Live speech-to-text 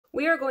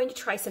We are going to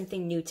try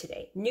something new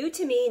today. New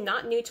to me,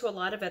 not new to a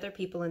lot of other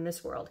people in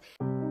this world.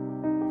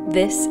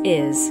 This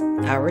is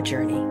our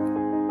journey.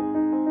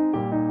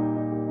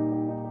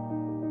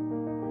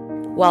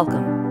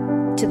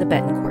 Welcome to the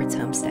Betancourt's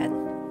homestead.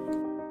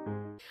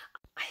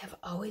 I have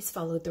always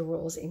followed the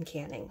rules in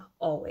canning,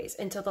 always,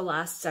 until the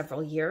last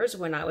several years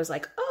when I was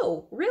like,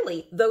 oh,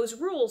 really?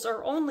 Those rules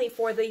are only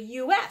for the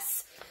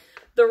US.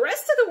 The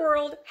rest of the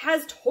world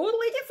has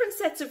totally different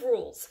sets of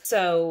rules.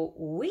 So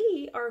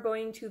we are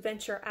going to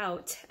venture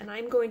out and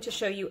I'm going to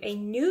show you a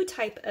new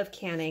type of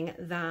canning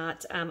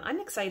that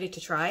I'm excited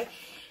to try.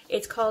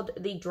 It's called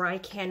the dry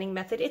canning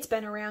method. It's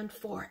been around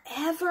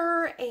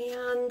forever,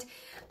 and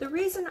the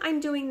reason I'm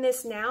doing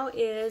this now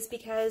is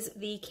because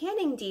the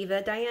Canning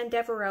Diva, Diane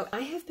Devereaux, I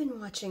have been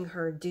watching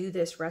her do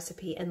this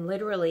recipe, and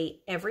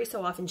literally every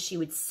so often she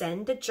would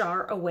send a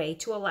jar away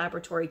to a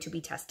laboratory to be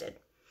tested.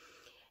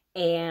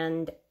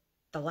 And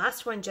the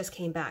last one just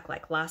came back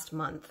like last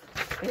month.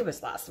 It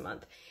was last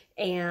month.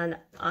 And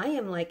I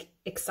am like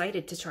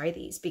excited to try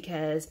these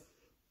because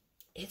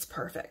it's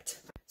perfect.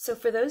 So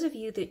for those of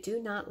you that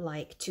do not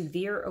like to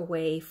veer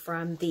away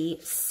from the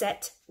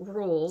set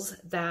rules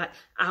that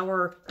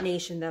our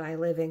nation that I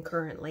live in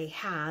currently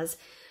has,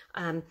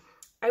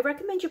 I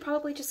recommend you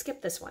probably just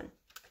skip this one.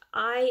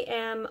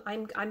 I'm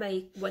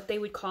a what they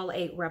would call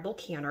a rebel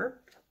canner.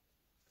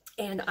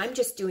 And I'm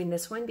just doing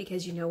this one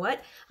because you know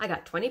what? I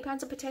got 20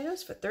 pounds of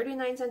potatoes for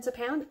 39 cents a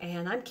pound,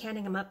 and I'm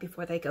canning them up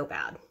before they go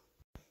bad.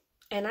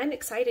 And I'm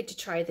excited to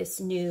try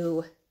this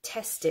new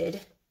tested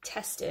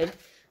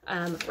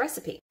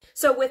recipe.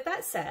 So with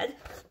that said,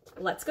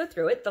 let's go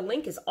through it. The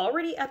link is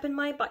already up in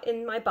my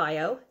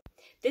bio.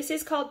 This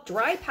is called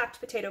Dry Packed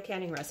Potato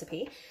Canning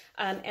Recipe.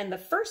 And the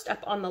first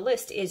up on the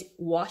list is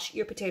wash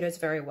your potatoes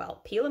very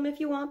well. Peel them if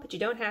you want, but you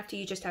don't have to.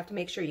 You just have to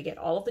make sure you get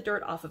all of the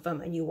dirt off of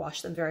them and you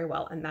wash them very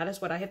well. And that is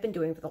what I have been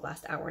doing for the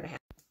last hour and a half.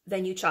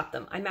 Then you chop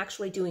them. I'm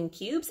actually doing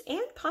cubes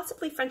and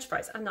possibly French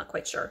fries. I'm not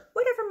quite sure.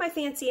 Whatever my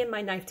fancy and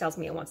my knife tells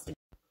me it wants to do.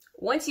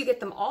 Once you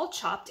get them all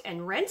chopped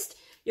and rinsed,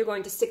 you're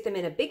going to stick them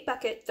in a big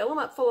bucket, fill them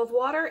up full of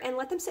water, and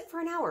let them sit for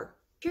an hour.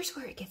 Here's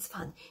where it gets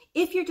fun.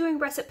 If you're doing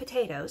russet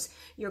potatoes,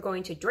 you're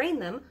going to drain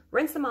them,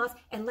 rinse them off,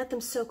 and let them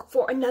soak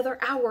for another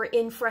hour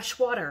in fresh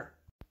water.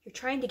 You're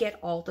trying to get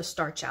all the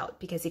starch out,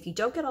 because if you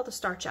don't get all the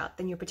starch out,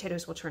 then your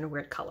potatoes will turn a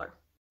weird color.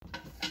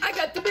 I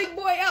got the big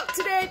boy out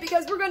today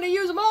because we're going to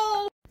use them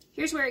all.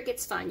 Here's where it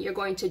gets fun. You're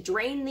going to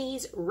drain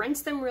these,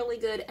 rinse them really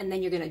good, and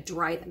then you're going to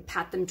dry them,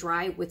 pat them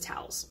dry with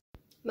towels.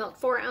 Melt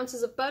 4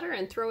 ounces of butter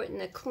and throw it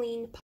in a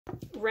clean pot.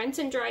 Rinse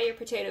and dry your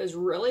potatoes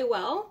really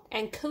well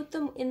and coat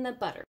them in the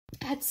butter.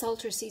 Add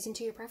salt or season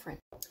to your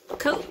preference.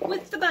 Coat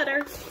with the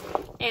butter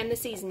and the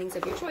seasonings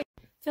of your choice.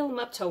 Fill them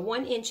up to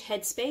 1-inch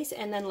headspace,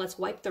 and then let's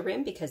wipe the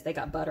rim because they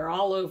got butter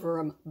all over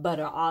them.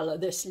 Butter all over,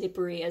 they're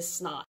slippery as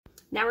snot.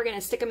 Now we're going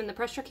to stick them in the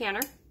pressure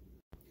canner.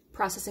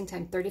 Processing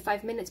time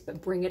 35 minutes,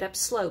 but bring it up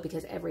slow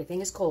because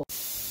everything is cold.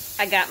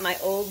 I got my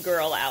old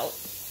girl out.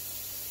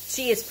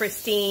 She is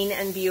pristine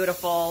and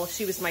beautiful.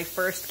 She was my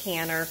first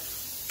canner,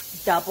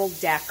 double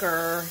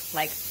decker.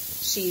 Like,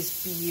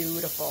 she's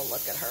beautiful.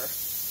 Look at her.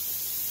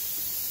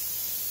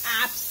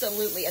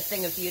 Absolutely a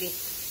thing of beauty.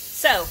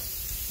 So,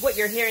 what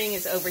you're hearing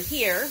is over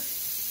here,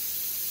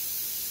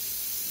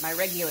 my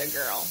regular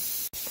girl.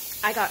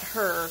 I got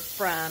her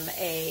from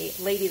a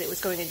lady that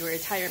was going into a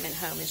retirement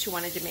home, and she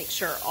wanted to make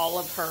sure all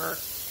of her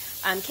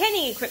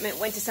canning equipment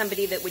went to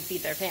somebody that would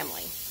feed their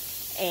family.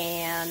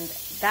 And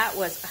that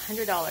was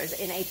 $100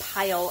 in a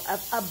pile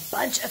of a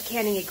bunch of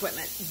canning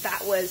equipment.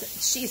 That was,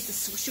 she was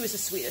the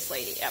sweetest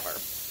lady ever.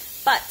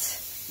 But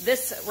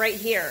this right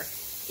here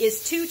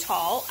is too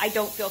tall. I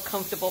don't feel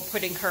comfortable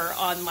putting her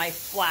on my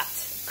flat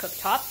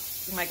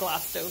cooktop, my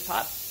glass stove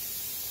top.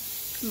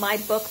 My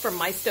book from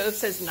my stove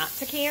says not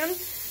to can.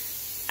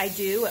 I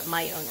do at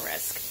my own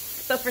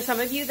risk. But for some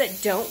of you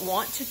that don't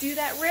want to do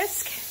that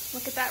risk,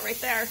 look at that right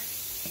there.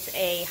 It's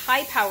a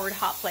high-powered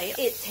hot plate.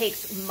 It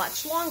takes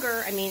much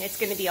longer. I mean, it's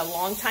going to be a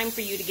long time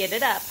for you to get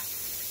it up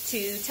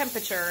to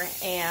temperature,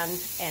 and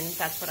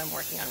that's what I'm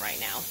working on right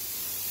now.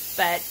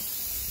 But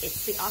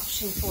it's the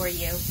option for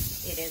you.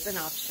 It is an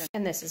option.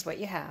 And this is what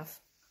you have.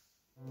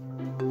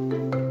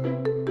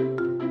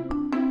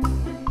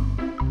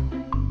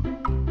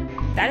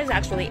 That is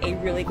actually a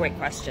really great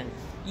question.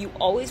 You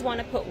always want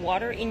to put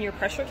water in your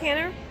pressure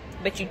canner,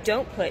 but you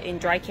don't put, in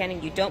dry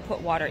canning, you don't put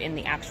water in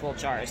the actual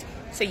jars.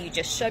 So you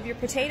just shove your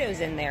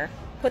potatoes in there,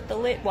 put the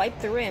lid, wipe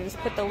the rims,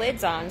 put the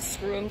lids on,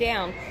 screw them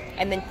down,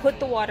 and then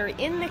put the water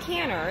in the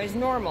canner as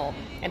normal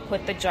and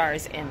put the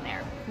jars in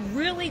there.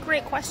 Really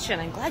great question.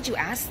 I'm glad you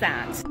asked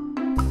that.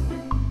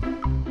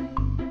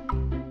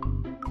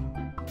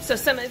 So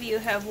some of you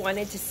have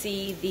wanted to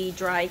see the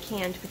dry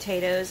canned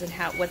potatoes and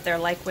what they're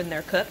like when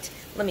they're cooked.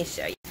 Let me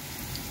show you.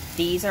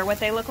 These are what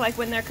they look like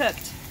when they're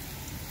cooked.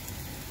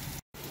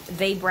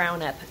 They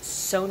brown up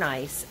so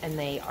nice, and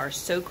they are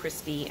so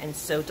crispy and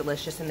so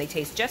delicious, and they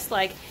taste just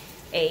like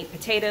a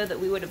potato that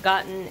we would have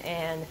gotten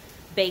and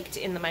baked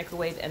in the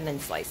microwave and then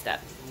sliced up.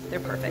 They're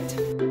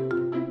perfect.